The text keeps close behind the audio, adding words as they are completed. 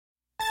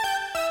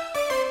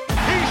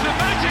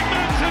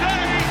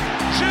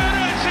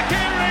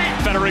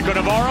Federico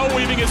Navarro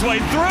weaving his way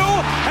through,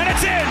 and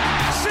it's in!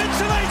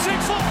 Scintillating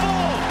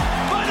football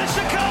by the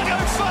Chicago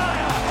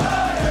Fire!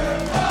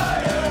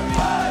 Fire,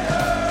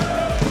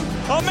 fire,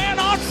 fire! A man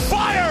on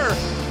fire!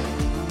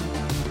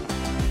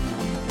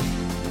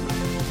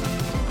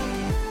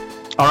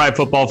 All right,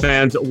 football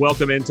fans,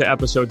 welcome into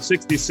episode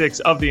 66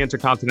 of the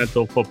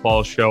Intercontinental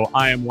Football Show.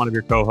 I am one of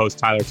your co-hosts,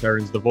 Tyler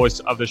Terrens, the voice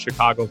of the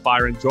Chicago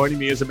Fire, and joining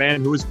me is a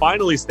man who is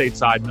finally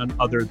stateside, none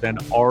other than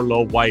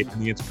Arlo White.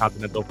 And the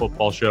Intercontinental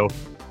Football Show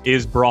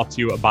is brought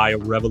to you by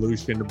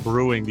Revolution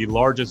Brewing, the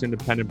largest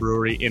independent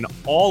brewery in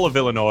all of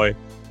Illinois,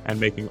 and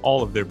making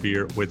all of their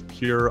beer with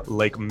pure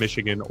Lake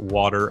Michigan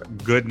water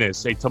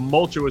goodness. A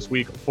tumultuous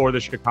week for the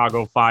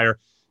Chicago Fire.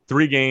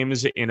 3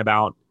 games in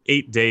about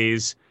 8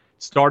 days.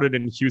 Started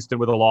in Houston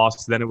with a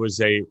loss. Then it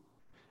was a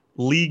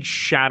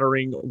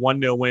league-shattering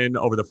 1-0 win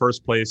over the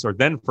first place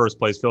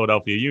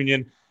Philadelphia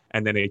Union,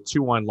 and then a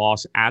 2-1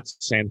 loss at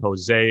San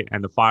Jose.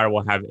 And the Fire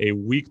will have a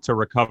week to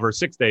recover,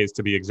 6 days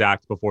to be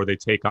exact, before they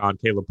take on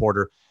Caleb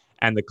Porter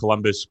and the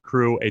Columbus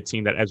Crew, a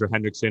team that Ezra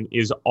Hendrickson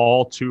is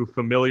all too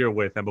familiar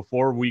with. And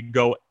before we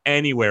go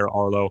anywhere,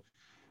 Arlo,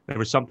 there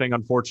was something,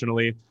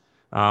 unfortunately,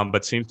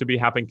 but seems to be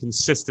happening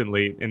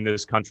consistently in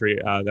this country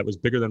that was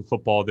bigger than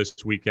football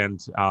this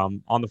weekend.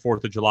 On the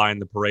 4th of July in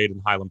the parade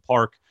in Highland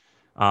Park,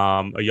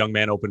 a young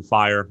man opened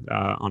fire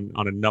on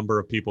a number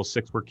of people.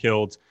 6 were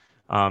killed,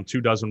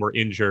 24 were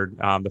injured.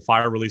 The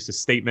Fire released a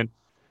statement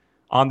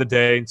on the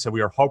day and said,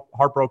 "We are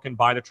heartbroken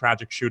by the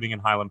tragic shooting in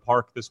Highland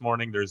Park this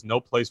morning. There's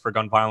no place for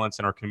gun violence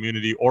in our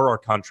community or our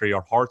country.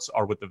 Our hearts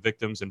are with the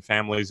victims and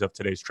families of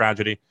today's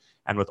tragedy,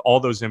 and with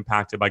all those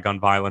impacted by gun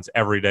violence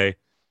every day.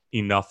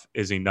 Enough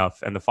is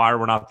enough." And the Fire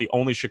were not the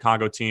only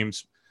Chicago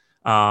teams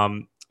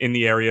in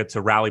the area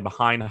to rally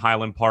behind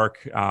Highland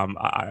Park.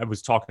 I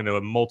was talking to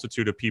a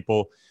multitude of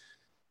people,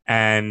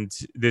 and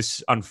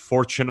this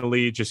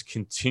unfortunately just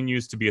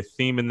continues to be a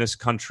theme in this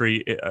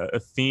country, a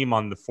theme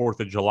on the 4th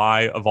of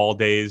July of all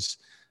days.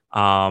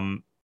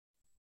 And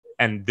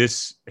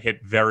this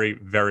hit very,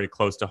 very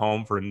close to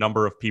home for a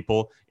number of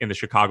people in the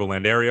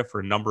Chicagoland area, for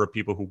a number of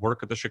people who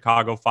work at the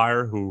Chicago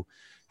Fire, who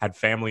had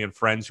family and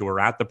friends who were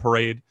at the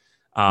parade.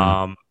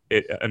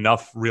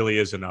 Enough really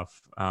is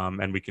enough.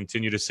 And we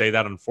continue to say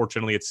that.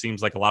 Unfortunately, it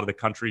seems like a lot of the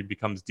country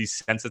becomes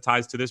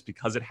desensitized to this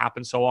because it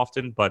happens so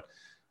often, but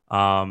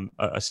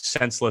a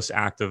senseless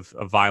act of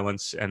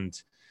violence,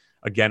 and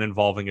again,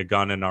 involving a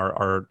gun. And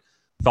our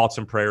thoughts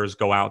and prayers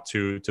go out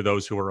to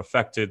those who were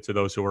affected, to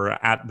those who were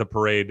at the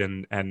parade,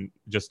 and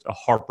just a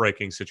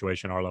heartbreaking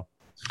situation, Arlo.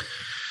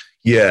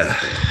 Yeah,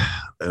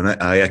 and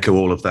I echo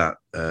all of that,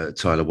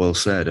 Tyler. Well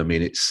said. I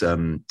mean, it's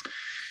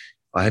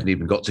I hadn't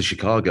even got to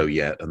Chicago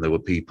yet, and there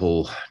were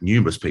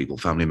numerous people,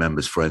 family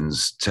members,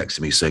 friends, texting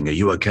me saying, "Are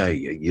you okay?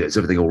 Is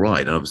everything all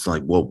right?" And I was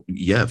like, "Well,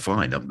 yeah,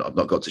 fine. I've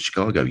not got to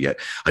Chicago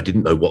yet." I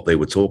didn't know what they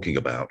were talking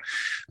about,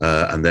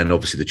 and then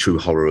obviously the true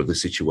horror of the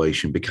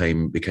situation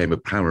became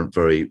apparent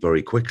very,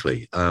 very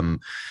quickly.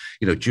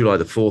 July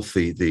the 4th,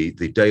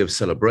 the day of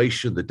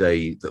celebration, the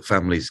day that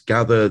families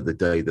gather, the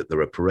day that there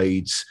are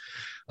parades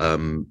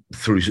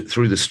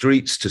through the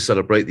streets to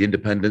celebrate the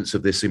independence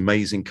of this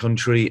amazing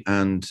country,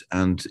 and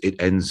it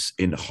ends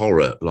in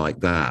horror like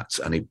that.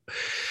 And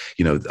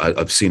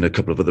I've seen a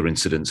couple of other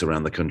incidents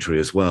around the country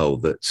as well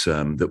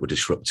that were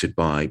disrupted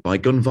by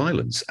gun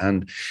violence.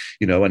 And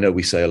I know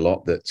we say a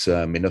lot that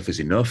enough is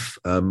enough,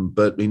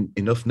 but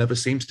enough never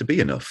seems to be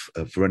enough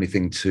for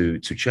anything to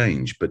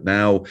change. But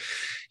now,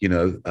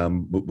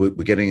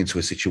 we're getting into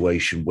a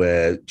situation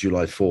where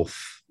July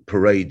 4th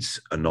parades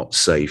are not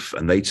safe,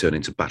 and they turn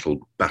into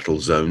battle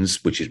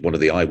zones, which is one of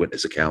the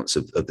eyewitness accounts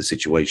of the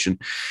situation.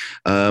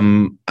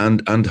 And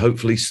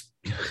hopefully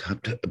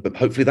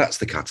that's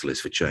the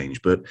catalyst for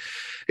change. But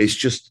it's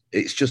just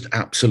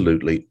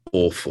absolutely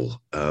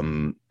awful.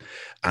 And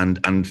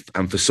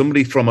for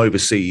somebody from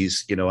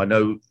overseas, I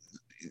know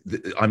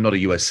I'm not a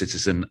US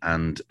citizen,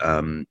 and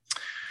I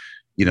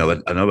know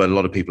a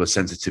lot of people are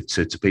sensitive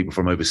to people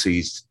from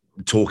overseas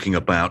talking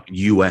about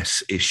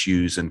US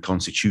issues and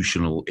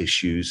constitutional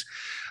issues.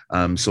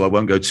 So I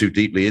won't go too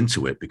deeply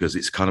into it, because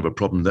it's kind of a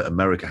problem that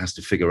America has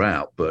to figure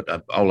out. But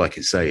all I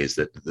can say is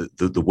that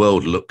the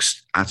world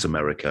looks at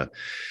America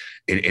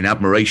in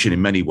admiration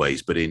in many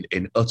ways, but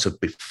in utter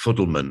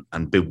befuddlement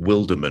and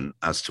bewilderment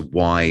as to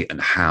why and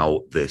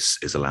how this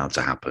is allowed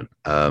to happen.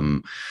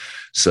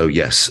 So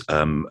yes,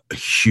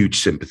 huge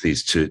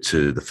sympathies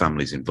to the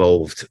families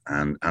involved,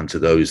 and to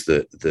those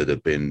that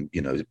have been,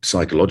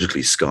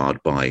 psychologically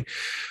scarred by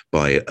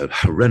a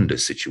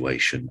horrendous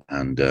situation.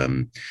 And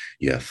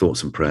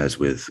thoughts and prayers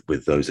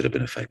with those that have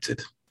been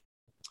affected.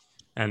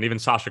 And even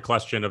Sasha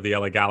Question of the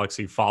LA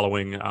Galaxy,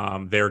 following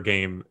their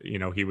game,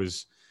 he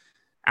was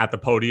at the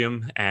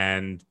podium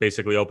and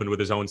basically opened with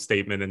his own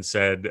statement and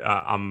said,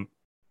 "I'm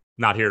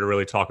not here to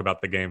really talk about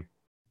the game.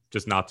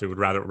 Just not to. Would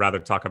rather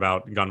talk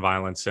about gun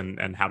violence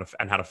and how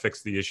to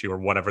fix the issue, or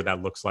whatever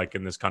that looks like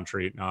in this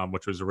country,"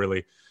 which was a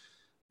really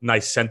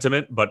nice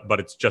sentiment. But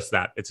it's just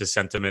that, it's a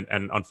sentiment,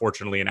 and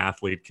unfortunately, an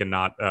athlete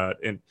cannot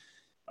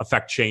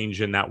affect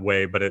change in that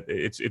way. But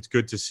it's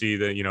good to see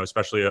that,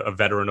 especially a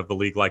veteran of the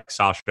league like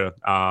Sasha,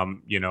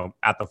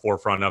 at the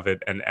forefront of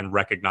it and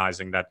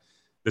recognizing that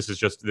this is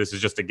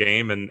just a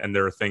game, and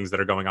there are things that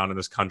are going on in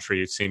this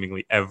country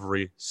seemingly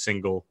every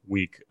single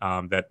week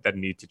that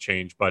need to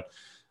change. But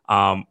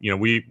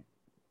we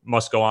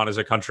must go on as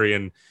a country,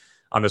 and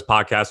on this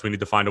podcast, we need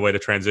to find a way to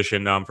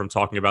transition from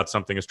talking about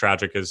something as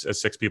tragic as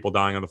 6 people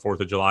dying on the 4th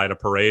of July at a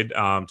parade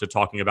to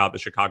talking about the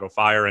Chicago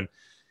fire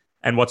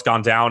and what's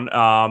gone down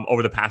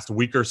over the past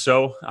week or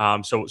so.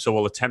 So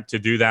we'll attempt to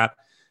do that.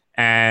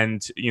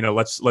 And,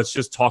 let's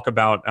just talk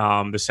about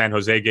the San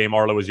Jose game.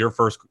 Arlo, was your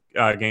first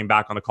game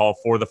back on the call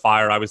for the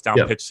fire. I was down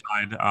pitch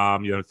side.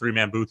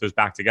 3-man booth was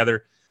back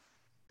together.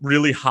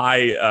 Really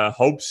high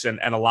hopes and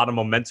a lot of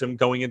momentum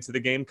going into the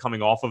game,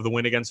 coming off of the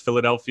win against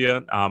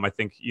Philadelphia. I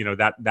think,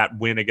 that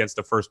win against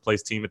the first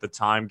place team at the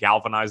time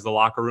galvanized the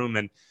locker room.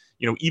 And,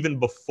 even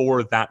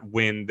before that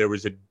win, there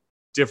was a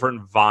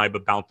different vibe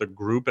about the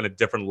group and a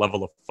different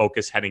level of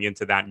focus heading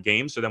into that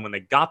game. So then when they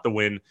got the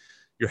win,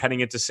 you're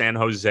heading into San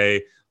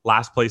Jose,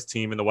 last place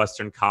team in the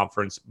Western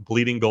Conference,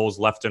 bleeding goals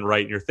left and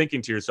right. And you're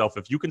thinking to yourself,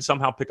 if you can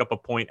somehow pick up a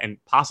point and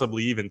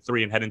possibly even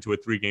 3 and head into a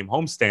 3-game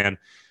homestand,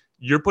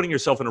 you're putting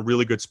yourself in a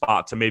really good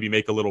spot to maybe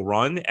make a little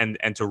run and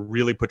to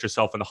really put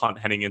yourself in the hunt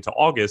heading into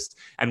August.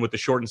 And with the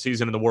shortened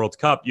season in the World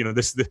Cup,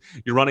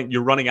 you're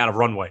running out of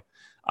runway.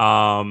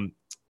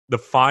 The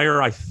Fire,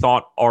 I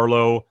thought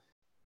Arlo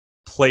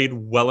played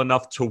well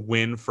enough to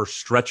win for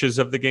stretches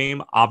of the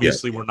game.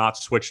 Obviously, We're not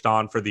switched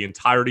on for the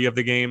entirety of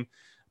the game.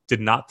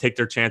 Did not take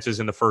their chances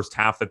in the first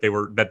half that they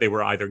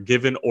were either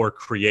given or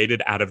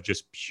created out of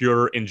just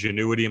pure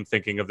ingenuity. I'm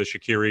thinking of the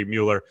Shaqiri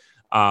Mueller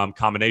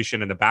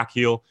combination and the back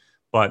heel.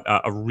 But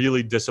a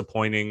really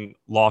disappointing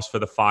loss for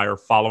the Fire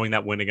following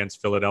that win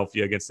against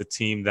Philadelphia, against a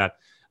team that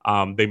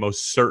they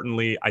most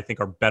certainly, I think,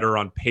 are better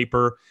on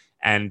paper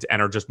and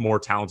are just more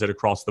talented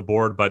across the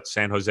board. But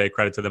San Jose,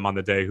 credit to them on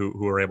the day who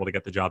were able to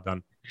get the job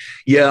done.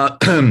 Yeah,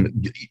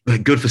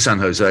 good for San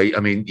Jose. I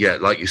mean,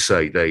 like you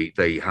say,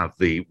 they have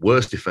the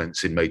worst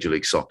defense in Major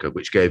League Soccer,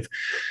 which gave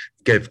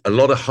a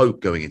lot of hope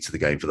going into the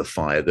game for the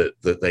Fire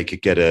that they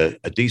could get a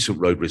decent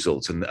road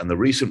result. And the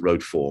recent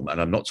road form, and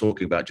I'm not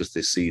talking about just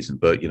this season,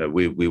 but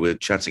we were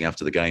chatting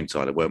after the game,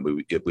 Tyler, weren't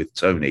we, with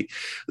Tony,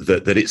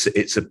 that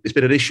it's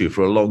been an issue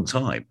for a long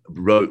time.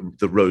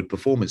 The road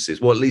performances,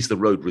 well, at least the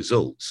road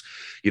results.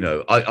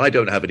 I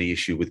don't have any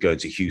issue with going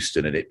to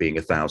Houston and it being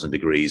 1,000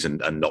 degrees and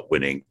not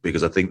winning,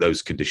 because I think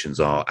those conditions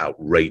are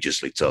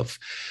outrageously tough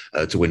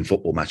to win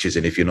football matches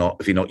in if you're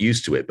not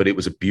used to it. But it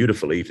was a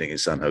beautiful evening in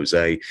San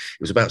Jose. It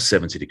was about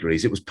 70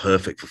 degrees. It was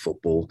perfect for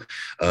football.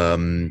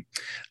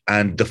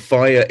 And the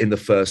Fire in the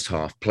first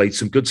half played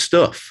some good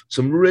stuff,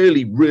 some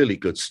really, really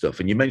good stuff.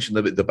 And you mentioned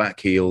the back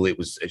heel. It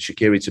was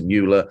Shaqiri to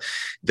Mueller.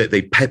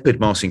 They peppered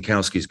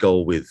Marcinkowski's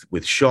goal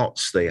with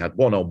shots. They had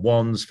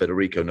one-on-ones.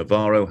 Federico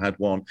Navarro had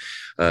one.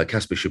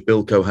 Kasper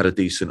Shabilko had a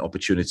decent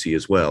opportunity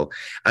as well.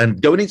 And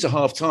going into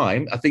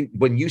half-time, I think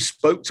when you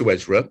spoke to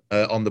Ezra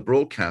on the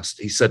broadcast,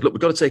 he said, look,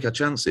 we've got to take our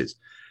chances.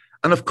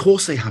 And of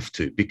course they have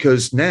to,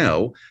 because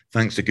now,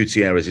 thanks to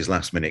Gutierrez's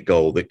last-minute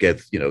goal that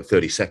gave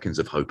 30 seconds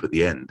of hope at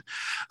the end,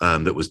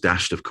 that was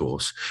dashed, of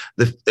course,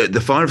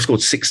 the Fire have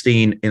scored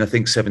 16 in, I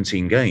think,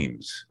 17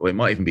 games, or it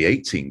might even be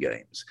 18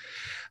 games.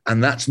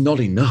 And that's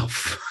not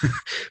enough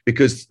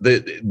because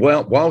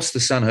whilst the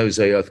San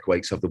Jose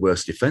Earthquakes have the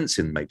worst defense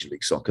in Major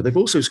League Soccer, they've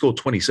also scored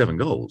 27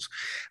 goals.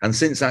 And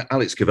since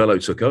Alex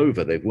Cavello took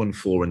over, they've won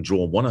 4 and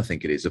drawn 1, I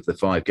think it is, of the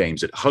 5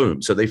 games at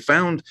home. So they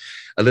found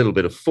a little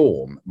bit of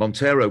form.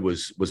 Montero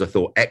was I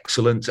thought,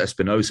 excellent.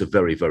 Espinosa,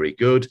 very, very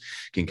good.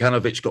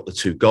 Kinkanovic got the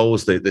 2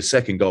 goals. The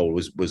second goal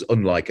was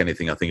unlike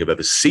anything I think I've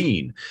ever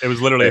seen. It was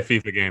literally a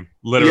FIFA game.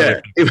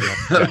 Literally. Yeah.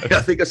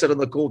 I think I said on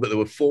the call that there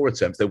were 4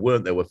 attempts. There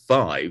weren't. There were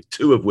 5,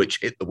 2 of which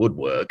hit the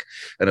woodwork,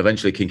 and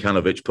eventually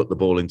Kinkanovic put the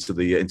ball into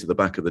the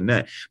back of the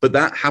net. But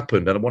that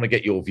happened, and I want to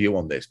get your view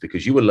on this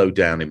because you were low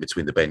down in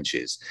between the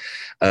benches.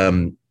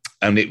 And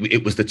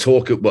it was the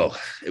talk of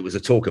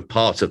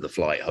part of the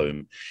flight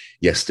home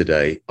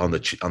yesterday on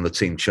the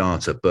team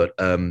charter. But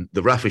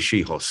the Rafa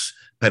Chijos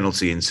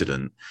penalty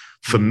incident,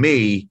 for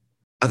me,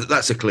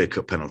 that's a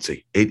clear-cut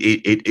penalty.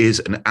 It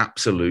is an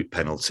absolute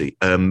penalty.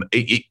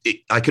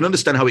 I can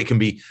understand how it can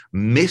be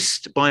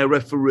missed by a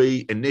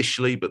referee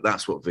initially, but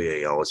that's what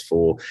VAR is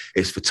for.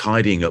 It's for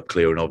tidying up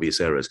clear and obvious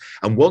errors.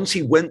 And once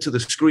he went to the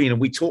screen, and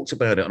we talked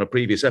about it on a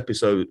previous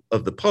episode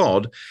of the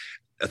pod,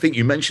 I think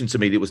you mentioned to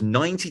me that it was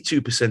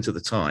 92% of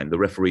the time the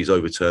referees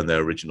overturned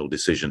their original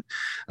decision.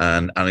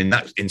 And in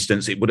that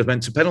instance, it would have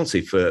meant a penalty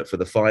for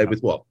the Fire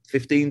with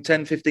 15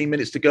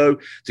 minutes to go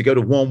to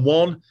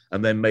 1-1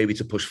 and then maybe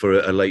to push for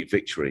a late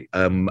victory.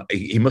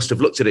 He must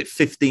have looked at it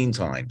 15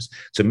 times.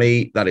 To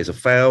me, that is a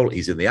foul.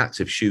 He's in the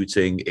act of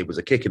shooting. It was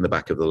a kick in the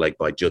back of the leg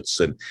by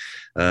Judson.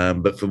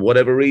 But for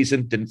whatever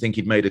reason, didn't think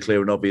he'd made a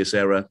clear and obvious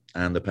error,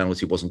 and the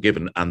penalty wasn't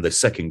given. And the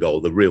second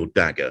goal, the real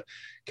dagger,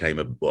 came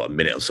a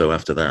minute or so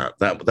after that.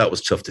 That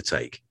was tough to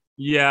take.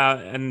 Yeah,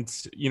 and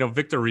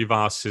Victor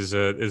Rivas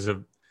is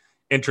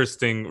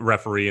interesting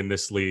referee in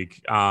this league.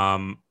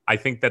 I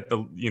think that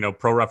the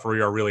pro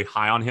referee are really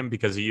high on him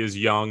because he is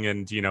young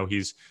and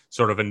he's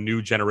sort of a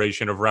new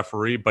generation of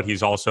referee, but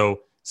he's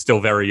also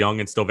still very young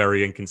and still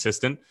very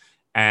inconsistent.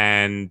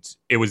 And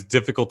it was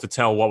difficult to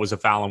tell what was a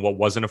foul and what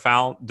wasn't a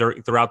foul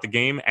throughout the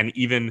game. And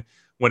even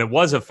when it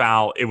was a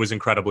foul, it was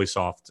incredibly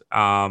soft.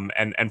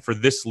 And for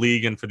this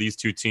league and for these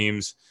two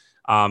teams,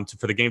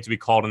 for the game to be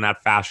called in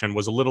that fashion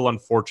was a little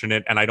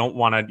unfortunate. And I don't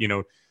want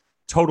to,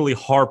 totally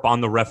harp on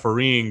the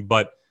refereeing,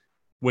 but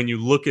when you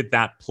look at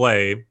that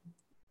play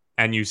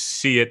and you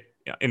see it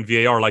in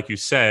VAR, like you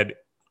said,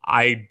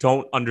 I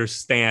don't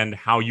understand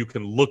how you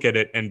can look at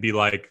it and be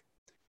like,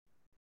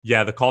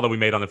 yeah, the call that we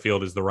made on the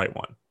field is the right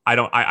one. I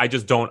don't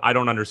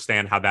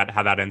understand how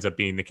that ends up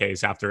being the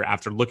case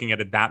after looking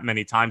at it that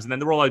many times. And then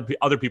there were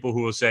other people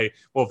who will say,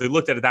 well, if they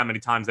looked at it that many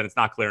times, then it's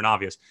not clear and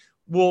obvious.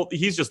 Well,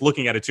 he's just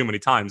looking at it too many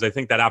times. I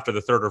think that after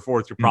the third or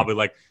fourth, you're probably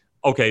like,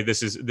 okay,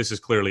 this is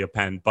clearly a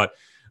pen. But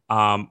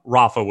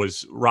Rafa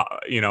was,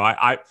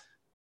 I've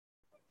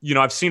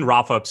seen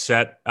Rafa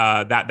upset.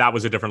 That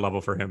was a different level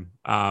for him,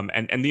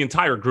 and the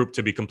entire group,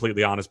 to be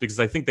completely honest,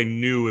 because I think they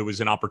knew it was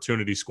an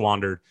opportunity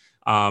squandered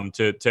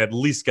to at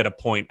least get a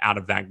point out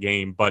of that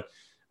game. But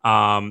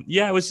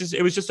it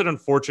was just an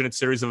unfortunate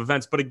series of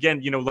events. But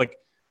again,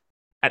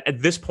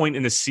 at this point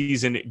in the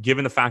season,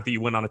 given the fact that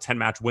you went on a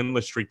 10-match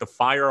winless streak, the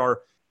Fire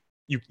are.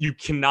 You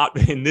cannot,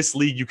 in this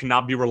league, you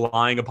cannot be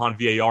relying upon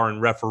VAR and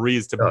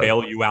referees to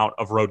bail you out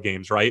of road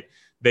games, right?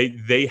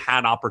 They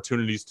had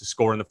opportunities to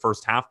score in the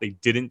first half. They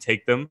didn't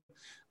take them.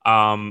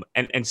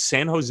 And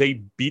San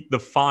Jose beat the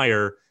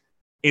Fire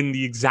in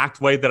the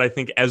exact way that I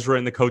think Ezra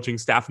and the coaching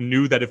staff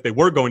knew that if they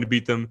were going to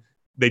beat them,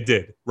 they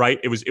did, right?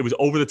 It was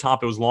over the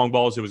top. It was long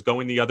balls. It was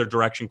going the other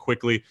direction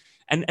quickly.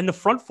 And the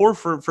front four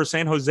for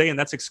San Jose, and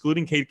that's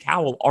excluding Cade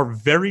Cowell, are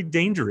very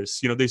dangerous.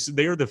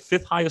 They are the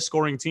fifth highest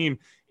scoring team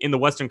in the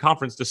Western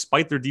Conference,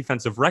 despite their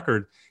defensive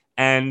record.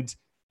 And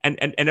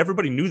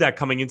everybody knew that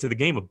coming into the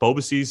game.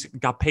 Bobacy's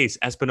got pace.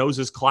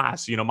 Espinoza's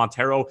class.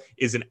 Montero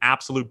is an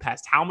absolute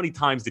pest. How many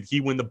times did he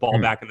win the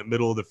ball back in the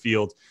middle of the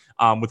field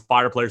with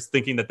Fire players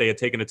thinking that they had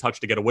taken a touch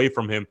to get away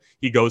from him?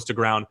 He goes to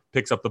ground,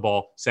 picks up the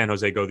ball. San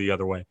Jose go the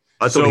other way.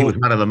 I thought he was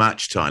man of the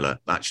match, Tyler,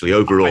 actually,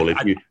 overall.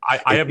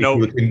 I have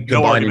no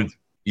argument.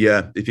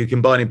 Yeah, if you're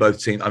combining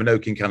both teams, I know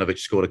Kinkanovic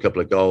scored a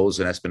couple of goals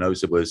and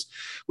Espinoza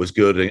was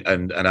good,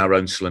 and our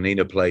own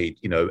Slanina played,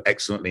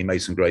 excellently,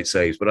 made some great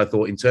saves. But I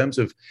thought in terms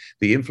of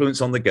the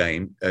influence on the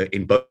game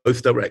in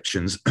both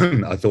directions,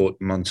 I thought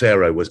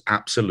Montero was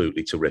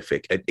absolutely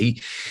terrific. And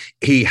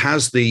he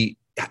has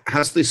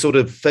this sort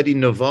of Fede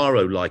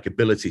Navarro-like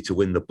ability to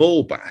win the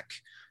ball back.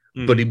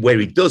 But where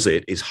he does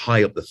it is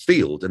high up the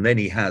field, and then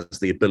he has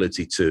the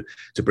ability to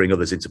bring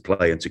others into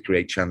play and to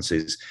create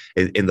chances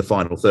in the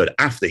final third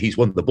after he's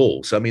won the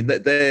ball. So I mean,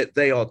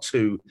 they are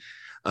two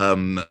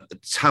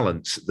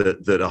talents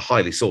that are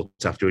highly sought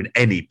after in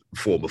any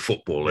form of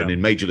football, and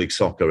in Major League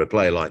Soccer, a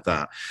player like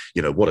that,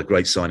 what a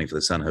great signing for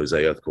the San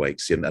Jose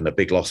Earthquakes, and a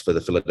big loss for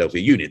the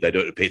Philadelphia Union. They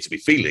don't appear to be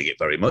feeling it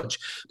very much,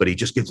 but he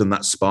just gives them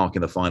that spark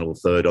in the final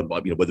third,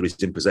 whether he's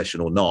in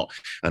possession or not.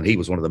 And he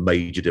was one of the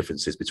major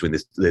differences between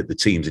the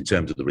teams in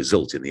terms of the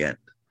result in the end.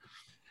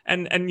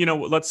 And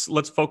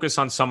let's focus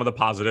on some of the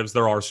positives.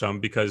 There are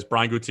some, because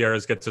Brian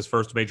Gutierrez gets his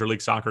first Major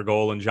League Soccer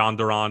goal, and John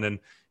Duran and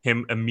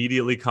him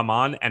immediately come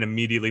on and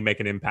immediately make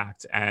an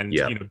impact. And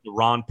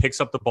Duran picks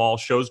up the ball,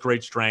 shows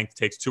great strength,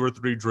 takes 2 or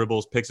 3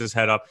 dribbles, picks his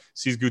head up,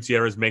 sees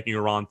Gutierrez making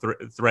a run,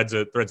 threads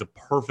a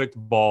perfect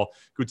ball.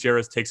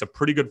 Gutierrez takes a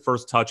pretty good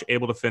first touch,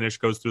 able to finish,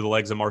 goes through the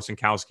legs of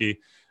Marcinkowski.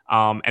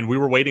 And we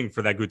were waiting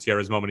for that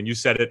Gutierrez moment. And you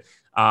said it,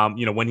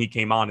 when he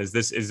came on, is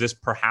this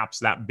perhaps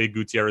that big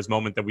Gutierrez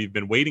moment that we've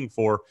been waiting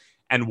for?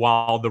 And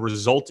while the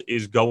result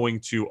is going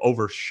to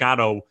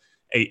overshadow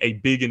a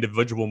big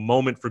individual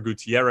moment for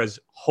Gutierrez,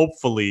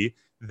 hopefully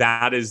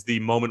that is the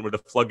moment where the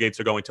floodgates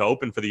are going to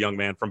open for the young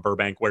man from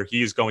Burbank, where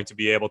he is going to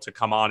be able to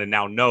come on and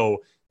now know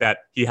that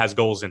he has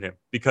goals in him,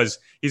 because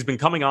he's been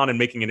coming on and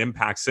making an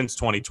impact since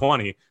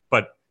 2020.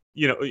 But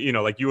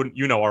like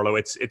Arlo,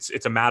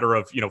 it's a matter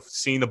of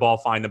seeing the ball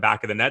find the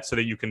back of the net so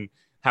that you can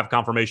have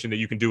confirmation that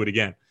you can do it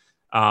again.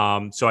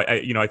 So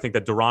I think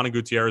that Duran and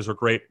Gutierrez were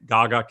great.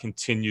 Gaga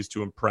continues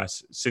to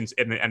impress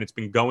and it's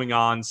been going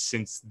on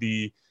since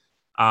the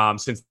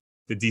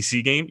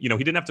DC game. He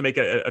didn't have to make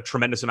a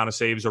tremendous amount of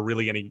saves or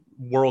really any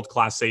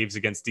world-class saves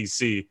against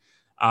DC.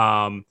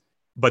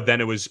 But then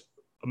it was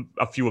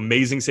a few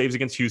amazing saves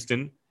against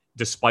Houston,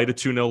 despite a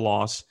 2-0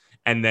 loss.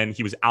 And then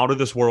he was out of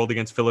this world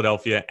against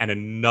Philadelphia, and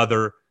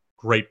another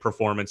great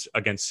performance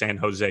against San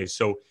Jose.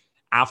 So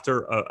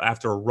after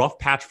a rough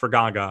patch for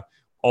Gaga,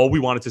 all we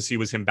wanted to see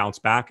was him bounce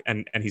back,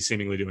 and he's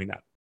seemingly doing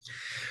that.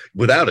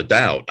 Without a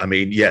doubt. I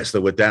mean, yes,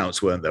 there were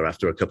doubts, weren't there,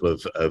 after a couple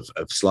of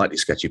slightly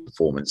sketchy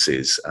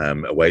performances.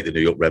 Away at the New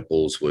York Red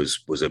Bulls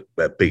was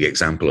a big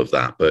example of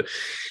that. But,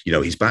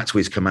 he's back to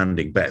his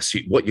commanding best.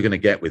 What you're going to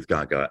get with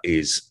Gaga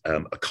is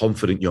a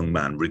confident young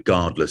man,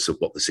 regardless of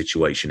what the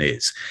situation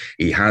is.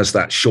 He has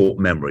that short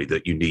memory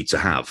that you need to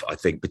have, I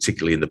think,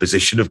 particularly in the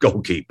position of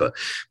goalkeeper,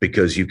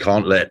 because you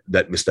can't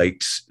let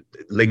mistakes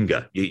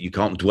linger. You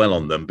can't dwell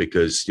on them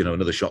because,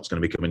 another shot's going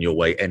to be coming your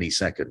way any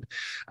second.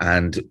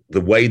 And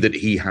the way that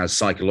he has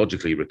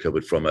psychologically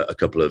recovered from a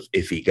couple of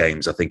iffy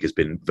games, I think has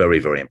been very,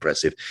 very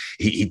impressive.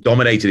 He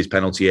dominated his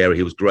penalty area.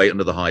 He was great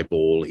under the high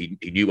ball. He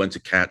knew when to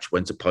catch,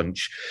 when to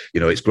punch.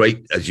 It's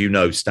great, as you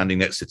know, standing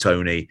next to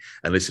Tony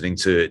and listening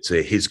to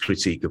his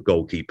critique of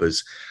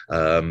goalkeepers,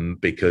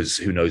 because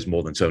who knows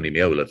more than Tony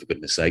Meola, for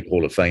goodness sake,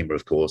 Hall of Famer,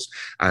 of course.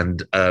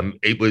 And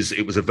it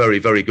was a very,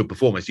 very good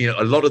performance.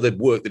 A lot of the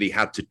work that he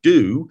had to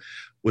do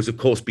was, of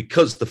course,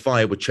 because the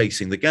Fire were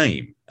chasing the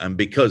game, and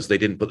because they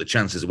didn't put the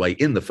chances away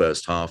in the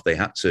first half, they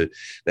had to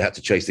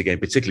chase the game,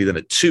 particularly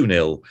then at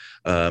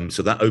 2-0.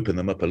 So that opened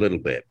them up a little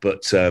bit.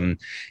 But when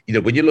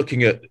you're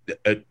looking at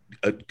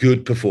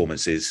good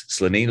performances,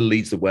 Slonina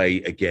leads the way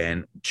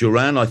again.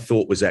 Duran, I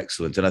thought, was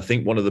excellent, and I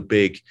think one of the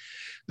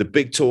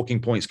big talking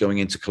points going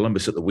into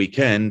Columbus at the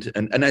weekend,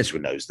 and Ezra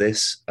knows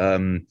this,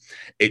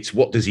 it's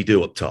what does he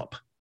do up top?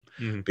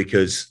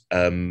 Because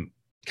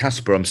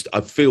Casper,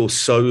 I feel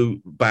so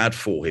bad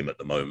for him at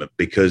the moment,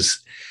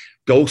 because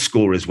goal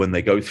scorers, when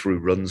they go through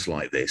runs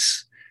like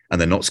this and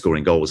they're not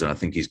scoring goals, and I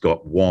think he's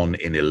got 1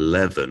 in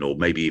 11 or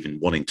maybe even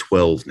 1 in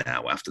 12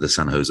 now after the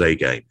San Jose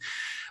game,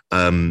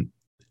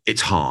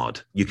 it's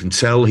hard. You can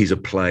tell he's a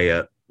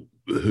player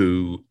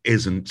who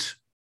isn't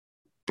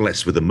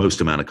blessed with the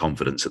most amount of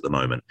confidence at the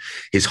moment.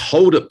 His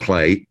hold-up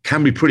play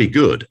can be pretty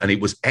good, and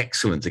it was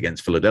excellent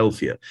against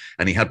Philadelphia.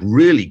 And he had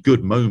really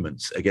good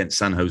moments against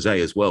San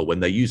Jose as well. When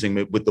they're using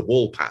it with the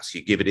wall pass,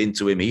 you give it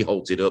into him, he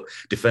holds it up,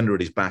 defender at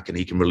his back, and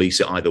he can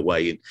release it either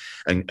way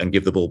and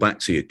give the ball back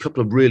to you. A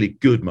couple of really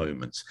good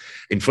moments.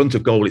 In front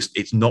of goal,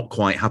 it's not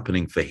quite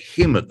happening for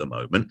him at the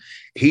moment.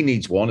 He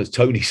needs one, as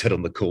Tony said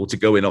on the call, to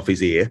go in off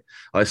his ear.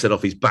 I said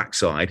off his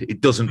backside.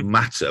 It doesn't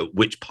matter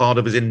which part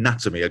of his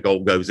anatomy a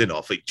goal goes in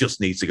off. It just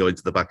needs to go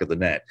into the back of the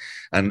net,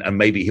 and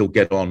maybe he'll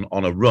get on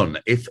a run.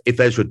 If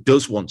Ezra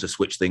does want to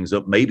switch things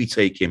up, maybe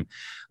take him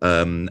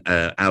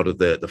out of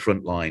the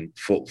front line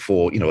for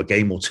a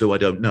game or two, I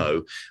don't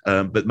know,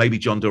 but maybe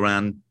John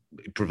Duran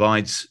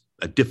provides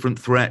a different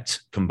threat,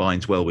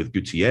 combines well with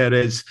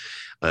Gutierrez.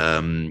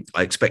 I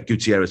expect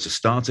Gutierrez to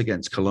start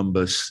against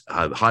Columbus.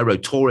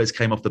 Jairo Torres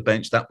came off the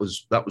bench. That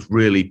was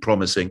really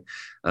promising.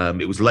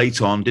 It was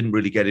late on, didn't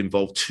really get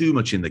involved too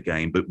much in the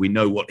game, but we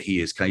know what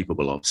he is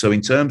capable of. So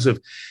in terms of,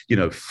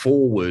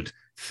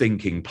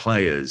 forward-thinking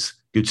players,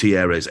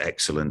 Gutierrez,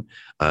 excellent.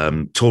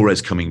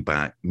 Torres coming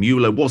back.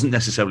 Mueller wasn't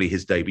necessarily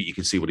his day, but you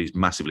can see what he's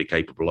massively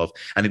capable of.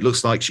 And it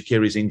looks like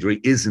Shaqiri's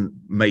injury isn't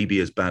maybe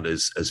as bad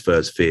as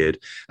first feared,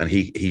 and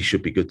he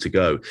should be good to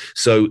go.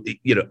 So,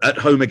 at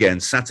home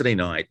again, Saturday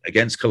night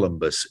against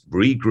Columbus,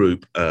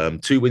 regroup,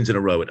 2 wins in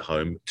a row at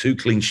home, 2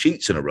 clean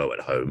sheets in a row at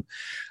home.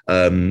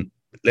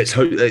 Let's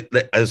hope,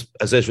 as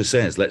Ezra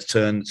says, let's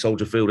turn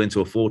Soldier Field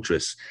into a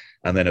fortress,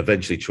 and then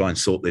eventually try and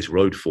sort this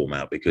road form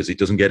out, because it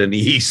doesn't get any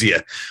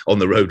easier on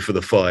the road for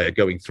the Fire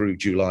going through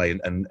July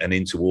and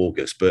into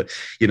August. But,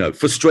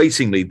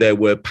 frustratingly, there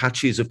were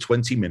patches of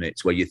 20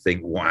 minutes where you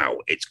think, wow,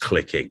 it's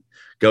clicking.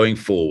 Going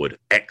forward,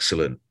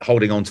 excellent.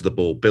 Holding on to the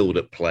ball,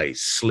 build-up play,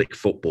 slick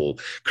football,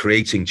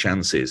 creating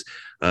chances.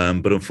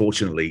 But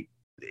unfortunately,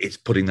 it's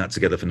putting that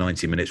together for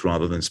 90 minutes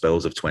rather than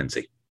spells of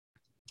 20.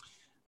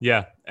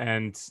 Yeah,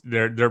 and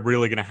they're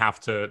really going to have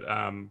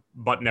to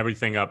button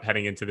everything up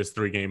heading into this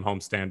 3-game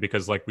homestand,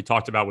 because, like we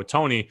talked about with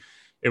Tony,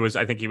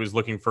 I think he was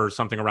looking for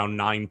something around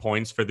 9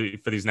 points for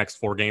these next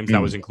 4 games.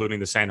 That was including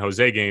the San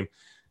Jose game.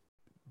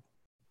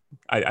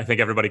 I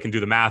think everybody can do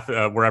the math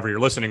wherever you're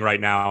listening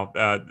right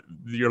now.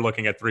 You're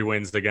looking at 3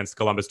 wins against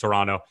Columbus,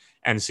 Toronto,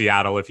 and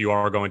Seattle if you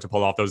are going to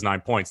pull off those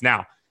 9 points.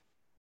 Now,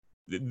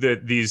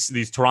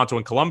 these Toronto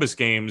and Columbus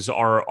games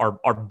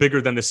are bigger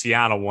than the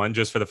Seattle one,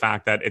 just for the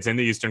fact that it's in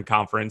the Eastern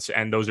Conference,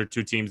 and those are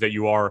 2 teams that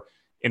you are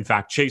in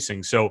fact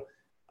chasing. So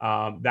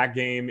that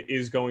game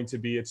is going to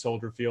be at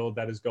Soldier Field.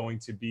 That is going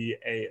to be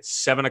a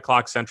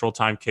 7:00 Central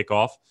Time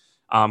kickoff.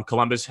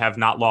 Columbus have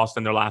not lost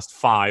in their last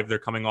 5. They're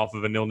coming off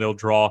of a 0-0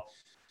 draw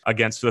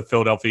against the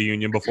Philadelphia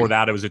Union. Before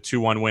that, it was a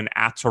 2-1 win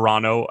at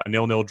Toronto, a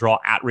 0-0 draw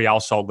at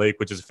Real Salt Lake,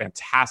 which is a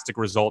fantastic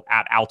result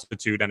at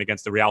altitude and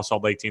against the Real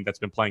Salt Lake team that's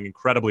been playing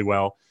incredibly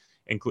well.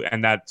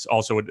 And that's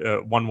also a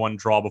 1-1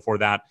 draw before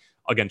that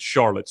against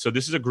Charlotte. So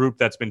this is a group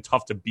that's been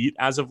tough to beat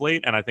as of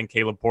late, and I think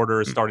Caleb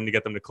Porter is starting to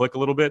get them to click a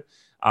little bit.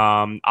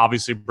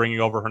 Obviously, bringing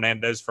over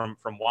Hernandez from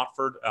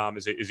Watford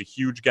is a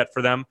huge get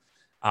for them.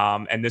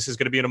 And this is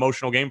going to be an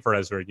emotional game for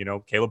Ezra.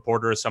 Caleb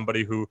Porter is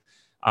somebody who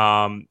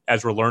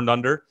Ezra learned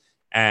under,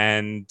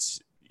 and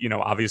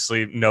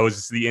obviously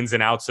knows the ins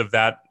and outs of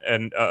that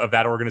and of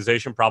that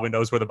organization, probably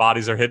knows where the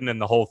bodies are hidden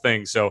and the whole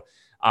thing. So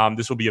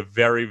this will be a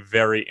very,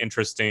 very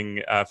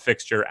interesting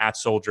fixture at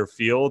Soldier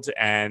Field.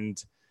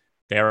 And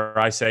dare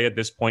I say, at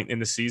this point in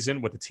the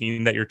season with the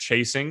team that you're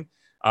chasing,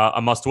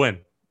 a must win.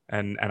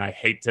 And I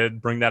hate to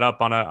bring that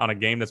up on a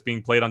game that's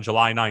being played on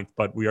July 9th,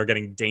 but we are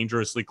getting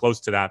dangerously close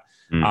to that.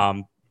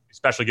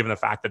 Especially given the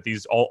fact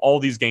that all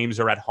these games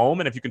are at home.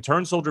 And if you can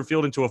turn Soldier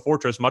Field into a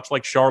fortress, much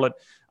like Charlotte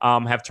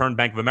have turned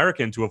Bank of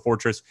America into a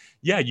fortress,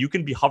 yeah, you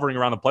can be hovering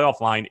around the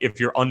playoff line if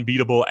you're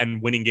unbeatable and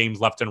winning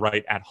games left and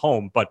right at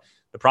home. But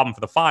the problem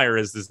for the Fire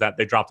is that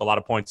they dropped a lot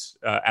of points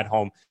at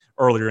home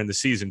earlier in the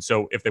season.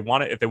 So if they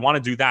want to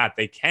do that,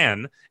 they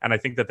can, and I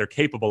think that they're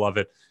capable of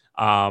it.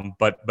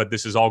 But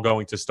this is all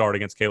going to start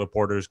against Caleb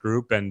Porter's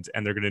group, and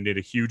they're going to need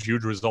a huge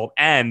result.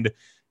 And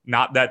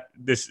not that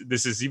this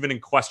is even in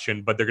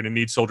question, but they're going to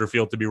need Soldier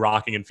Field to be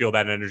rocking and feel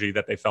that energy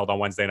that they felt on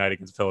Wednesday night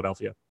against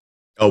Philadelphia.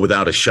 Oh,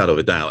 without a shadow of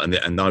a doubt.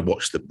 And I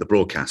watched the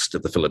broadcast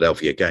of the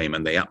Philadelphia game,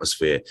 and the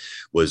atmosphere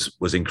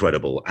was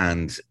incredible.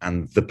 And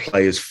the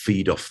players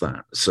feed off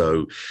that.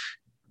 So,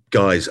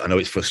 guys, I know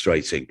it's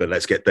frustrating, but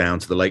let's get down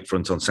to the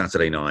lakefront on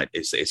Saturday night.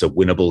 It's a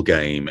winnable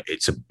game.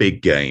 It's a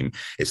big game.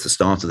 It's the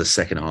start of the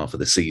second half of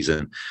the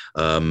season.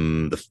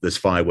 There's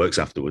fireworks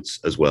afterwards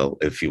as well,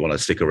 if you want to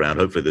stick around.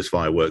 Hopefully there's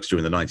fireworks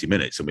during the 90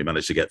 minutes and we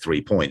managed to get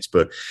 3 points.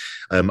 But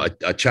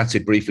I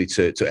chatted briefly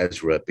to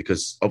Ezra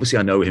because obviously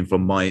I know him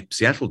from my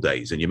Seattle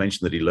days. And you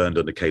mentioned that he learned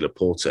under Caleb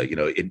Porter. You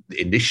know,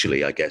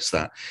 initially, I guess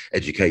that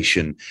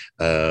education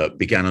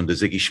began under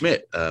Ziggy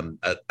Schmidt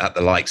at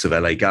the likes of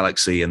LA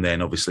Galaxy, and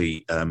then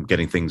obviously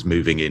getting things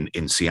moving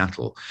in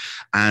Seattle.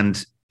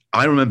 And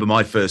I remember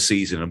my first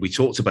season, and we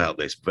talked about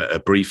this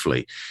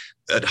briefly,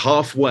 at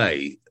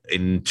halfway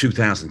in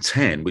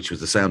 2010, which was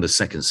the Sounders'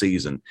 second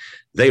season,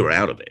 they were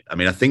out of it. I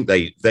mean, I think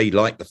they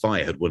like the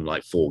Fire, had won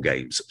like 4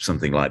 games,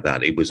 something like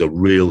that. It was a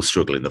real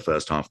struggle in the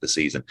first half of the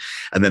season.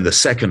 And then the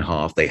second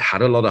half, they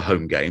had a lot of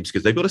home games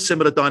because they've got a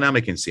similar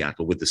dynamic in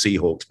Seattle with the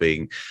Seahawks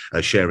being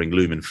sharing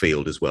Lumen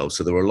Field as well.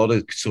 So there were a lot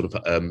of sort of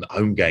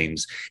home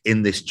games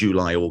in this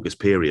July-August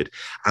period.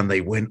 And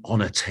they went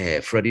on a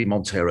tear. Freddie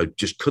Montero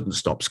just couldn't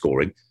stop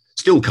scoring.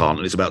 Still can't,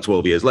 and it's about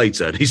 12 years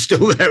later, and he's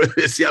still there at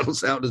the Seattle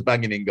Sounders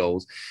banging in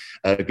goals.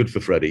 Good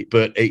for Freddie.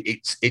 But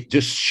it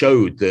just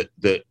showed that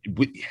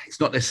it's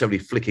not necessarily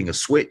flicking a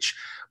switch,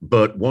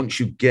 but once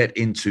you get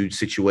into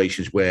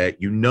situations where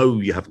you know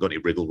you haven't got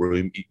any wriggle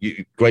room,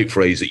 great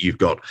phrase that you've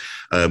got,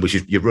 which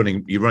is you're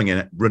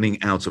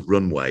running out of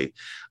runway,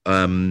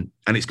 and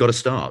it's got to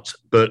start.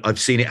 But I've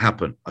seen it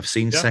happen. I've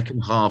seen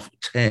second half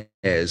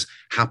tears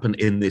happen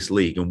in this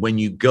league, and when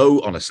you go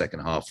on a second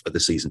half of the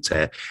season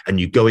tear and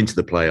you go into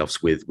the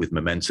playoffs with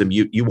momentum,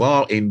 you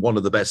are in one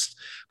of the best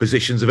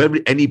positions of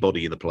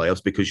anybody in the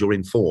playoffs because you're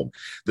in form.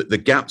 The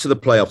gap to the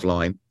playoff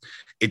line,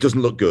 it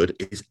doesn't look good.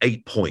 It's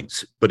 8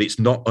 points, but it's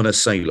not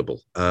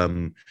unassailable.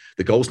 The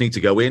goals need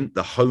to go in.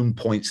 The home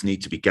points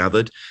need to be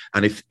gathered.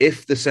 And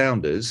if the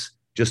Sounders,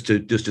 just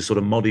to sort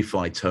of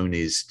modify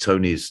Tony's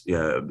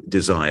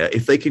desire,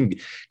 if they can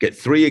get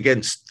 3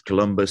 against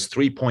Columbus,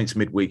 3 points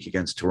midweek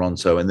against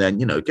Toronto, and then,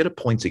 get a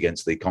point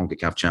against the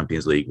CONCACAF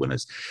Champions League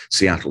winners,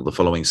 Seattle, the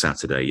following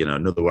Saturday,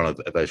 another one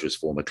of Ezra's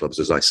former clubs,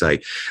 as I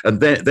say,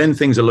 and then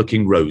things are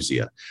looking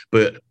rosier.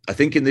 But I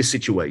think in this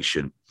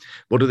situation,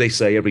 what do they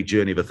say? Every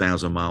journey of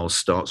 1,000 miles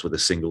starts with a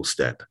single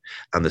step.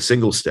 And the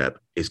single step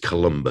is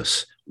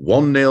Columbus.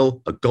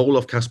 1-0, a goal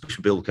off Kasper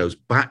Bilko's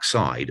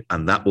backside,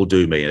 and that will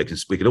do me. And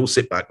we can all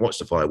sit back, watch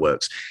the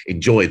fireworks,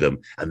 enjoy them,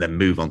 and then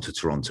move on to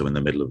Toronto in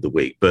the middle of the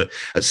week. But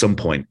at some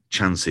point,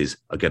 chances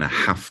are going to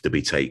have to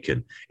be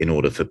taken in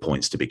order for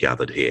points to be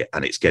gathered here.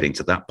 And it's getting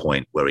to that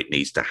point where it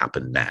needs to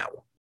happen now.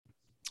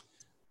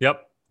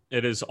 Yep.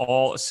 It is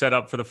all set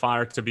up for the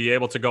Fire to be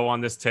able to go on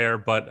this tear,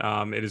 but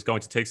it is going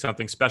to take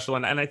something special.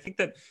 And I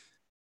think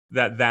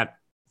that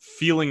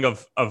feeling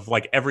of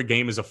like every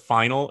game is a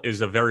final is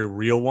a very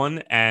real one.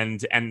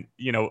 And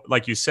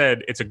like you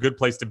said, it's a good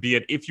place to be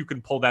at if you can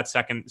pull that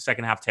second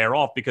half tear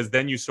off, because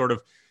then you sort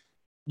of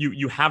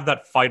you have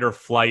that fight or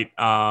flight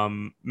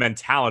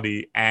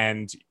mentality,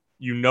 and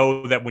you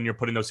know that when you're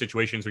put in those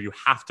situations where you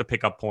have to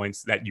pick up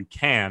points that you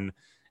can.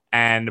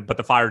 But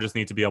the Fire just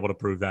need to be able to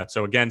prove that.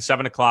 So again,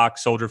 7:00,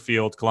 Soldier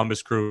Field,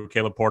 Columbus Crew,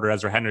 Caleb Porter,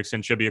 Ezra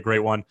Hendrickson should be a great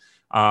one.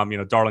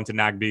 Darlington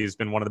Nagbe has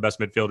been one of the best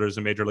midfielders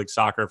in Major League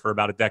Soccer for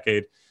about a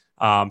decade.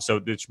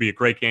 So it should be a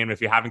great game.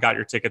 If you haven't got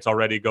your tickets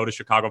already, go to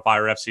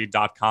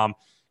ChicagoFireFC.com.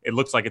 It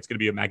looks like it's going to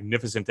be a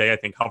magnificent day. I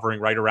think hovering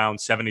right around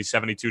 70,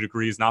 72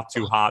 degrees, not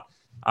too hot.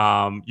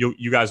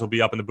 You guys will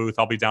be up in the booth.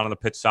 I'll be down on the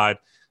pitch side.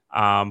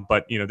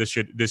 But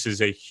this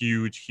is a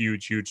huge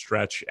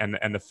stretch,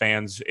 and the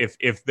fans, if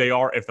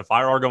the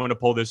Fire are going to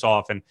pull this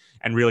off and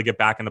really get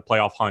back in the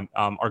playoff hunt,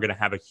 are going to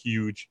have a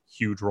huge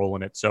role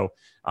in it. So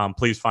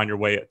please find your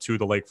way to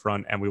the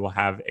lakefront, and we will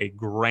have a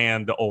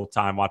grand old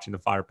time watching the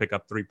Fire pick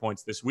up 3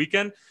 points this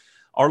weekend.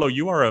 Arlo,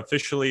 you are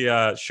officially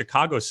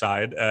Chicago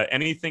side.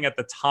 Anything at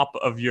the top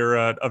of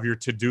your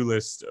to-do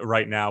list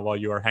right now while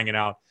you are hanging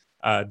out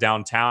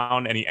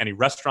downtown? Any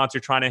restaurants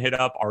you're trying to hit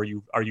up? Are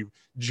you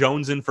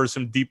jonesing for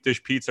some deep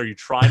dish pizza? Are you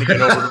trying to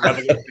get over to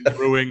Revolution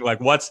Brewing?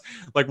 What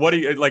are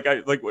you like?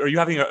 Are you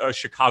having a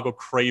Chicago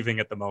craving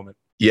at the moment?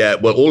 Yeah,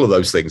 well, all of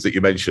those things that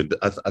you mentioned.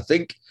 I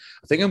think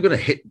I'm going to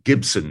hit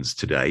Gibson's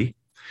today.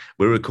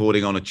 We're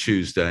recording on a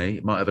Tuesday.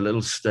 Might have a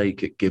little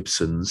steak at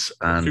Gibson's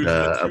and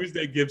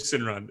Tuesday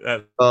Gibson run.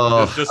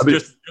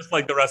 Just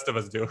like the rest of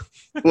us do.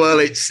 Well,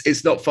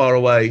 it's not far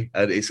away,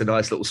 and it's a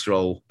nice little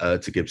stroll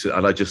to Gibson.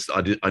 And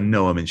I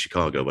know I'm in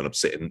Chicago when I'm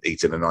sitting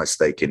eating a nice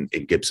steak in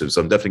Gibson,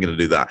 so I'm definitely going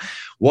to do that.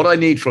 What I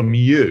need from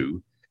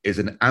you is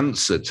an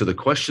answer to the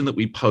question that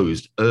we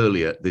posed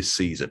earlier this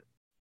season.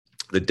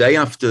 The day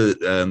after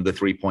the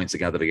 3 points are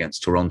gathered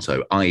against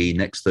Toronto, i.e.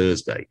 next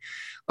Thursday,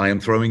 I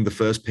am throwing the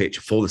first pitch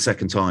for the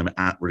second time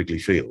at Wrigley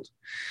Field.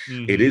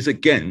 Mm-hmm. It is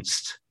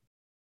against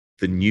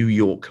the New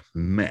York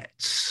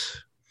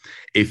Mets.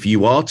 If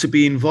you are to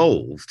be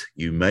involved,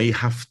 you may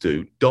have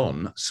to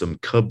don some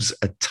Cubs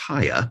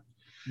attire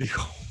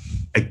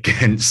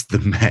against the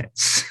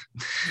Mets.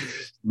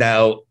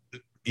 Now,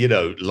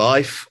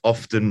 life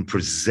often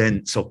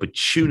presents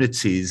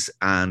opportunities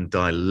and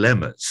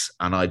dilemmas.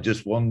 And I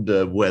just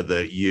wonder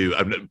whether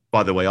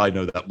by the way, I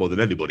know that more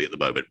than anybody at the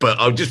moment, but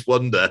I just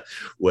wonder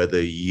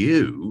whether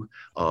you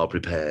are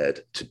prepared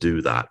to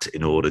do that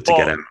in order to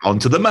get out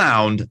onto the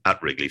mound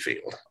at Wrigley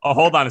Field. Oh,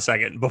 hold on a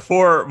second.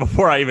 Before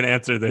I even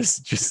answer this,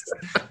 just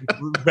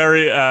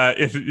very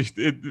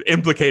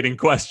implicating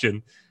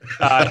question.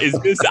 Is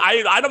this?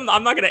 I'm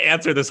not going to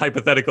answer this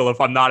hypothetical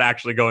if I'm not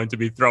actually going to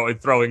be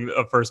throwing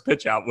a first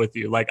pitch out with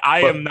you.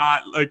 Am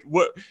not like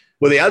what.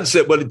 Well, the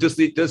answer,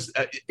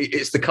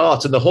 it's the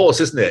cart and the horse,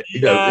 isn't it?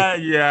 Yeah.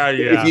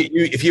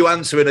 If you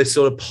answer in a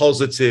sort of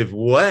positive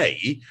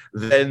way,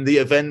 then the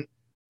event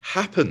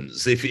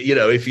happens. If you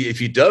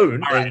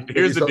don't, all right.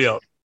 Here's the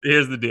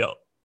deal.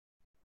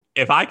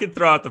 If I could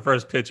throw out the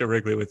first pitch at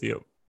Wrigley with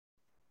you,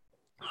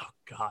 oh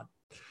God,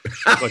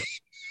 I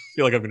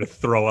feel like I'm going to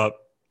throw up.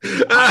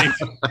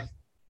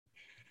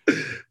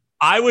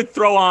 I would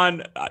throw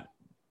on.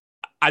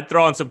 I'd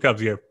throw on some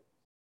Cubs gear.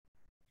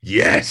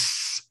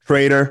 Yes,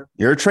 traitor!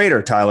 You're a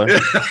traitor, Tyler.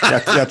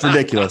 That's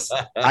ridiculous.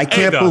 I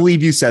can't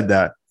believe you said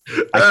that.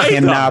 I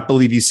cannot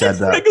believe you said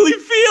that. Wrigley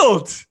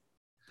Field.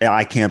 Yeah,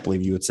 I can't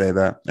believe you would say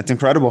that. That's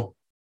incredible.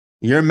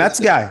 You're a Mets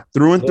guy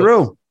through and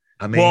through.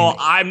 I mean, well,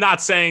 I'm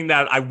not saying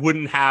that I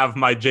wouldn't have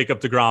my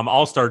Jacob deGrom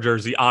All-Star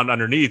jersey on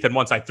underneath, and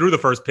once I threw the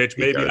first pitch,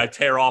 maybe I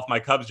tear off my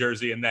Cubs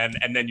jersey, and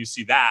then you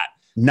see that.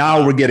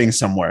 Now we're getting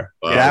somewhere.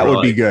 That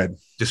would be good.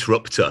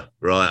 Disruptor,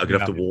 right? I'm gonna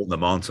have to warn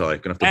them, aren't I?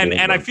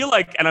 I feel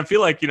like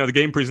the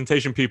game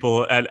presentation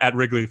people at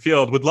Wrigley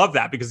Field would love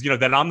that because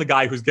then I'm the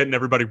guy who's getting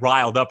everybody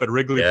riled up at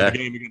Wrigley for the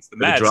game against the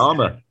Mets.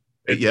 Drama,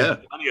 plenty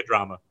of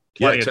drama.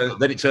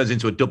 Then it turns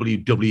into a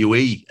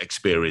WWE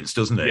experience,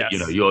 doesn't it?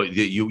 Yes.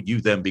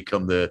 You then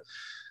become the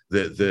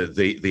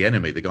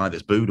enemy, the guy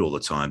that's booed all the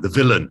time, the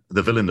villain of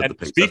the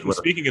piece.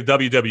 Speaking of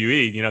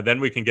WWE,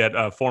 then we can get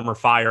former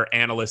Fire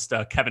analyst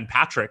Kevin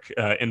Patrick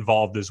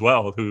involved as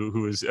well,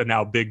 who is a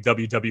now big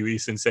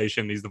WWE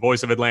sensation. He's the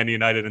voice of Atlanta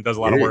United and does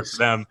a lot of work for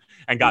them,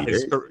 and got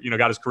his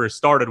career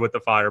started with the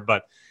Fire.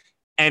 But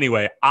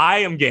anyway, I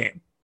am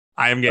game.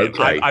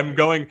 Okay. I'm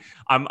going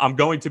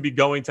to be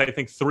going to, I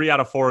think, 3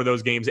 out of 4 of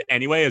those games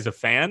anyway as a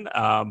fan.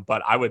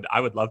 But I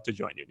would love to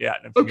join you. Yeah.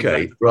 And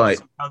if right.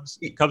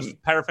 Cubs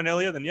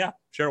paraphernalia, then yeah,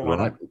 sure. Why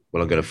not?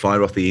 Well, I'm going to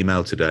fire off the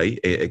email today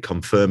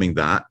confirming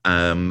that.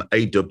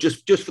 A-Dub,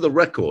 just for the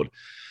record,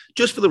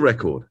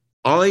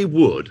 I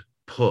would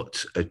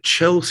put a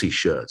Chelsea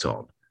shirt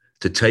on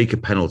to take a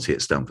penalty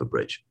at Stamford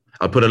Bridge.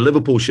 I'd put a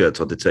Liverpool shirt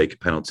on to take a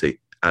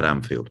penalty at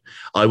Anfield.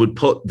 I would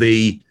put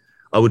the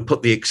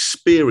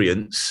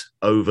experience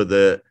over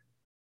the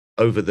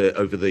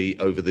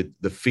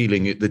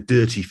feeling, the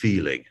dirty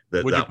feeling.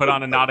 Would you put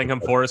on a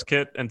Nottingham Forest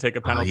kit and take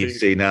a penalty? You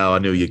see, now I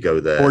knew you'd go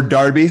there. Or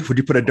Derby? Would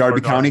you put a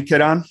Derby County kit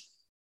on?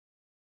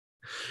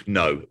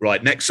 No.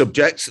 Right. Next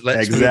subject.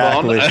 Let's move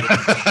on.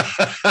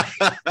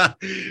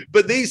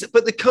 But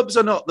the Cubs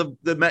are not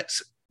the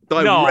Mets.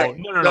 No.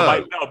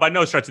 By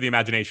no stretch of the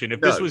imagination.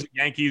 If this was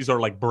Yankees or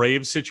like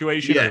Braves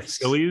situation or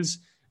Phillies,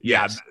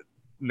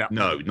 no,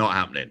 not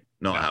happening.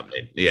 Not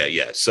happening.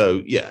 Yeah.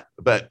 So yeah,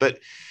 but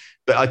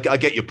I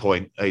get your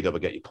point, A-Dub. I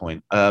get your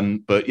point.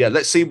 But yeah,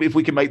 let's see if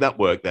we can make that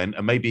work then,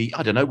 and maybe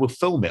I don't know, we'll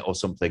film it or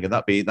something, and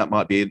that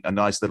might be a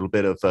nice little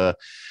bit of.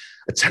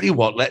 I tell you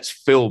what, let's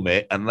film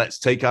it and let's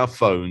take our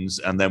phones,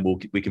 and then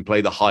we can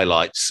play the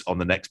highlights on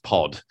the next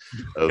pod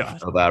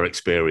of our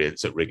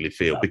experience at Wrigley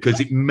Field, because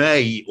it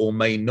may or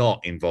may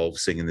not involve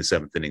singing the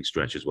 7th inning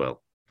stretch as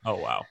well. Oh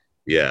wow.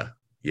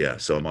 Yeah,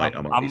 so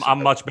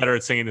I'm much better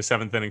at singing the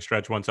 7th inning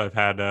stretch once I've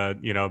had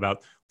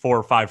about 4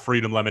 or 5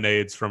 Freedom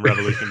Lemonades from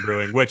Revolution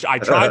Brewing, which I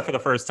tried for the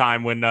first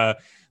time when the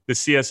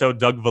CSO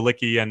Doug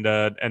Valicki and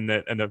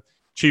the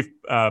chief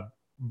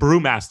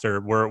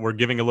brewmaster were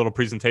giving a little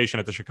presentation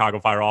at the Chicago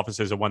Fire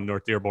offices at 1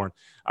 North Dearborn.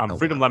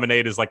 Freedom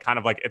Lemonade is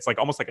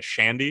almost like a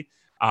shandy.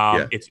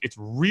 It's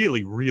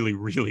really, really,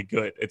 really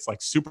good. It's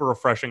like super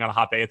refreshing on a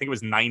hot day. I think it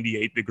was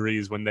 98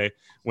 degrees when they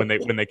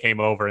came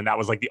over, and that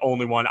was like the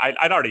only one.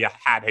 I'd already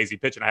had hazy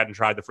pitch and I hadn't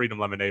tried the Freedom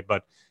Lemonade,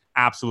 but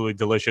absolutely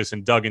delicious.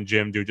 And Doug and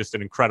Jim do just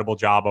an incredible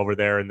job over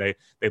there, and they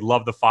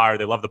love the fire,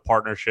 they love the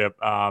partnership,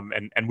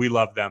 and we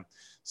love them.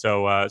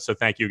 So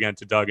thank you again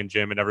to Doug and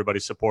Jim and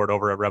everybody's support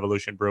over at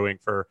Revolution Brewing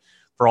for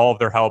all of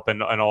their help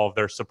and all of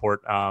their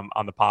support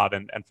on the pod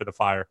and for the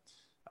fire.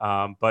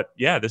 But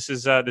yeah, this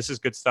is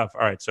good stuff.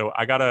 All right, so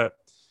I gotta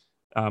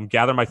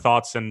gather my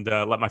thoughts and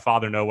let my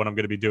father know what I'm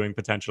going to be doing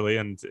potentially.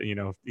 And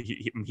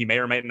he may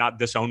or may not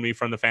disown me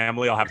from the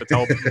family. I'll have to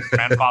tell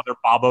grandfather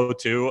Bobo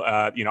too.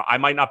 I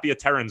might not be a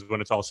Terrans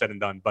when it's all said and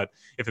done, but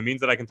if it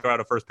means that I can throw out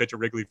a first pitch at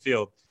Wrigley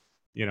Field,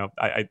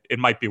 it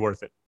might be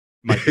worth it.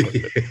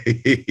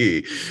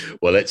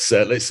 Well, let's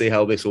see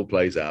how this all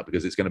plays out,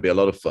 because it's going to be a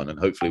lot of fun, and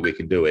hopefully we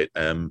can do it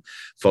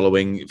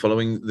following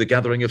the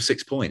gathering of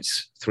 6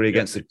 points, 3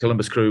 against the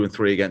Columbus Crew and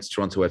 3 against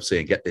Toronto FC,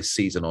 and get this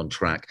season on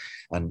track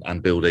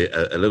and build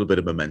a little bit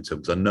of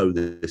momentum, because I know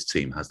that this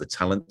team has the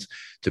talent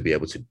to be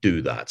able to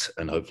do that,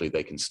 and hopefully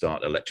they can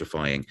start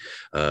electrifying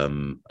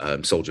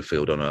Soldier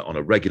Field on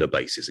a regular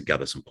basis and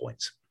gather some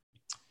points.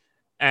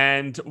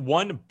 And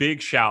one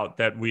big shout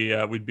that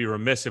we'd be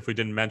remiss if we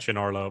didn't mention,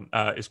 Arlo,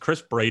 is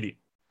Chris Brady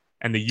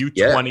and the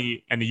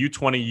U20 and the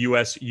U20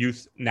 U.S.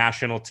 Youth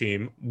National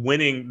Team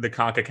winning the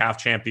CONCACAF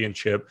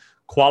Championship,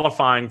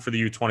 qualifying for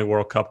the U20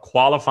 World Cup,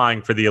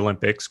 qualifying for the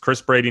Olympics.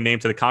 Chris Brady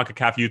named to the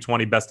CONCACAF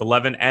U20 Best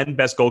 11 and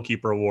Best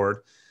Goalkeeper Award.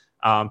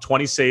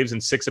 20 saves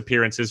in 6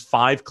 appearances,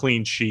 5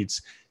 clean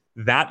sheets.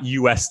 That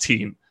U.S.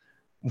 team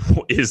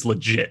is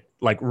legit.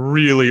 Like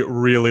really,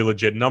 really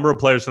legit. Number of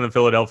players from the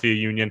Philadelphia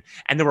Union.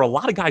 And there were a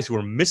lot of guys who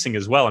were missing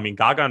as well. I mean,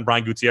 Gaga and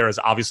Brian Gutierrez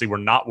obviously were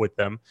not with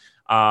them.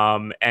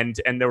 And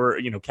there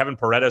were, Kevin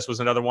Paredes was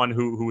another one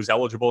who was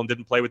eligible and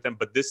didn't play with them.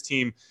 But this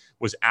team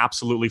was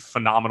absolutely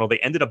phenomenal. They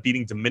ended up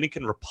beating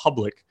Dominican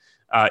Republic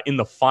in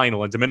the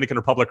final. And Dominican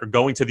Republic are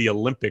going to the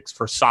Olympics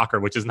for soccer,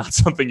 which is not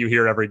something you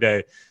hear every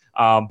day.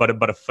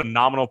 But a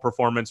phenomenal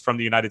performance from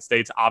the United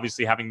States,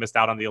 obviously having missed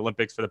out on the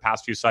Olympics for the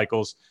past few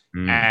cycles.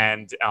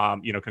 And,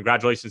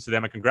 congratulations to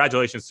them and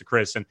congratulations to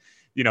Chris. And,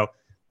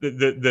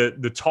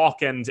 the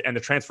talk and the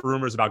transfer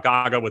rumors about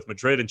Gaga with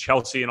Madrid and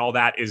Chelsea and all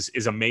that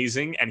is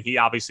amazing. And he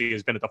obviously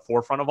has been at the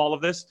forefront of all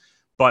of this.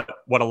 But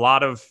what a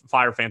lot of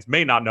Fire fans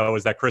may not know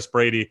is that Chris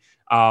Brady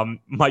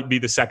might be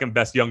the second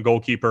best young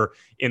goalkeeper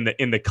in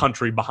the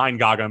country behind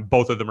Gaga, and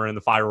both of them are in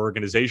the Fire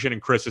organization.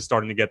 And Chris is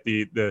starting to get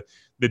the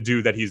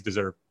due that he's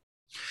deserved.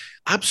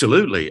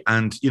 Absolutely.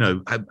 And,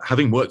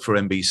 having worked for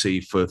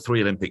NBC for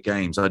 3 Olympic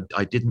Games,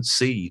 I didn't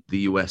see the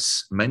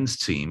US men's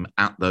team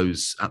at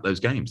those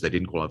games. They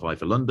didn't qualify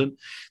for London.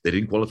 They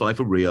didn't qualify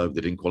for Rio.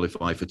 They didn't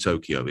qualify for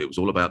Tokyo. It was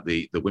all about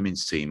the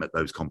women's team at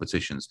those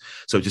competitions.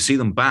 So to see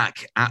them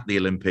back at the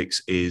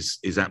Olympics is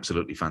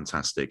absolutely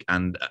fantastic.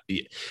 And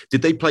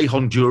did they play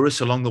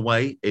Honduras along the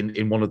way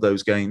in one of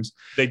those games?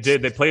 They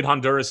did. They played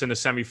Honduras in the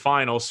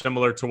semifinal,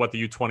 similar to what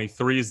the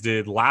U23s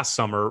did last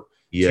summer.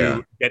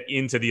 To get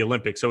into the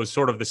Olympics. So it was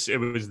sort of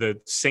the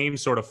same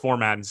sort of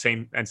format and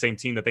same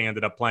team that they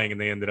ended up playing,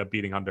 and they ended up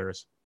beating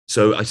Honduras.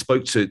 So I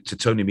spoke to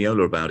Tony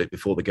Meola about it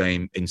before the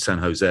game in San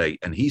Jose,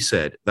 and he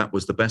said that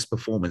was the best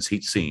performance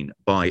he'd seen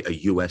by a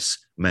US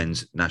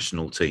men's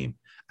national team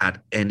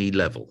at any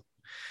level.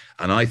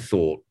 And I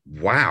thought,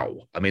 wow.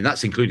 I mean,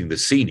 that's including the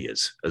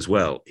seniors as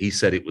well. He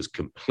said it was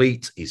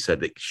complete. He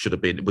said it should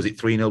have been, was it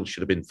 3-0?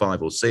 Should have been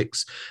 5 or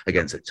 6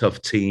 against a tough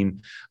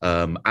team.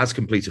 As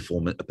complete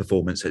a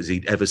performance as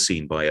he'd ever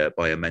seen by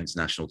a men's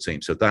national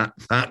team. So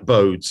that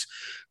bodes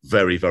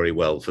very, very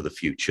well for the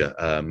future,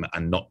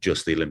 and not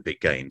just the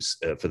Olympic Games,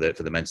 for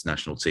the men's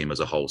national team as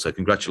a whole. So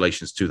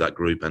congratulations to that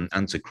group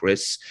and to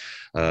Chris.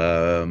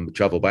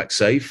 Travel back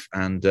safe,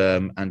 and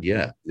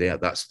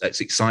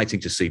that's exciting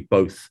to see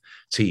both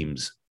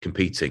teams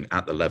competing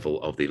at the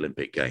level of the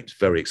Olympic Games.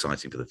 Very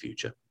exciting for the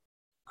future.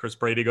 Chris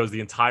Brady goes the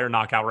entire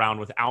knockout round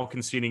without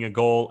conceding a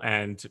goal.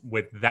 And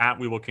with that,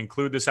 we will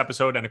conclude this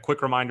episode. And a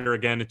quick reminder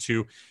again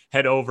to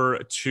head over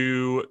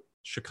to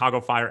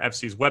Chicago Fire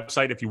FC's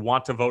website if you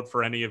want to vote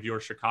for any of your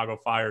Chicago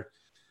Fire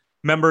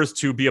members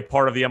to be a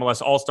part of the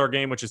MLS All-Star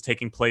Game, which is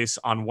taking place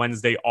on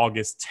Wednesday,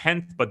 August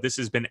 10th. But this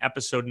has been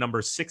episode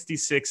number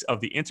 66 of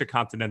the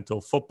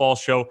Intercontinental Football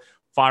Show.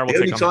 Fire will the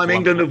take only time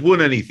England have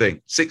won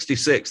anything.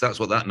 66. That's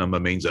what that number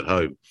means at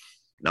home.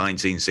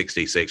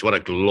 1966. What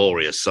a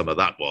glorious summer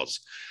that was,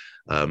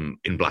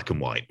 in black and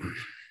white.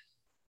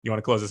 You want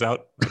to close this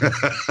out?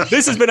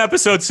 This has been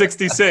episode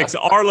 66.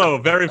 Arlo,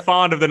 very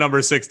fond of the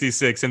number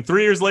 66. And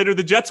 3 years later,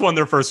 the Jets won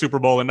their first Super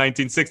Bowl in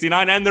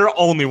 1969, and their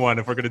only one,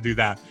 if we're going to do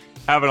that.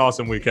 Have an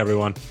awesome week,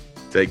 everyone.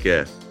 Take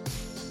care.